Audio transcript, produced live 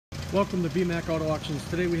Welcome to Bmak Auto Auctions.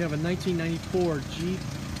 Today we have a 1994 Jeep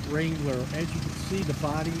Wrangler. As you can see, the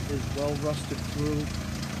body is well rusted through,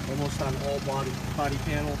 almost on all body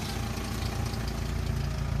panels.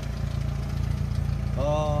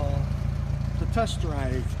 The test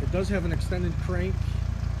drive, it does have an extended crank.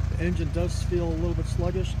 The engine does feel a little bit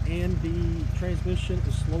sluggish, and the transmission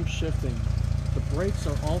is slow shifting. The brakes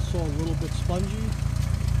are also a little bit spongy.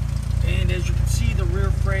 And as you can see, the rear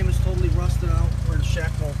frame is totally rusted out where the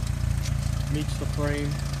shackle meets the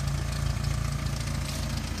frame.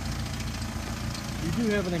 You do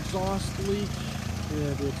have an exhaust leak.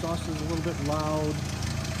 The exhaust is a little bit loud.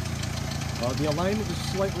 The alignment is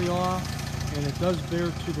slightly off, and it does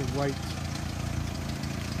bear to the right.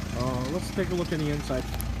 Let's take a look at the inside.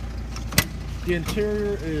 The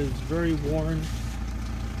interior is very worn.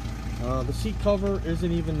 The seat cover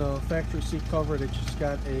isn't even a factory seat cover. They just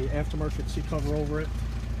got a aftermarket seat cover over it.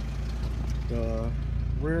 The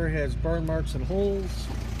rear has burn marks and holes,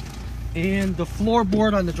 and the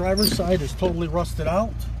floorboard on the driver's side is totally rusted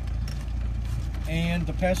out, and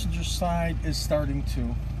the passenger side is starting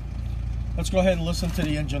to. Let's go ahead and listen to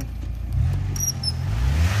the engine.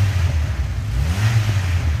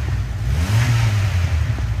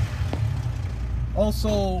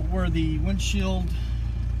 Also, where the windshield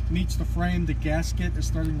meets the frame, the gasket is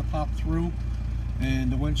starting to pop through,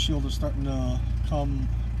 and the windshield is starting to come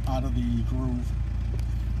out of the groove.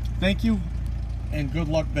 Thank you, and good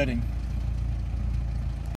luck bidding.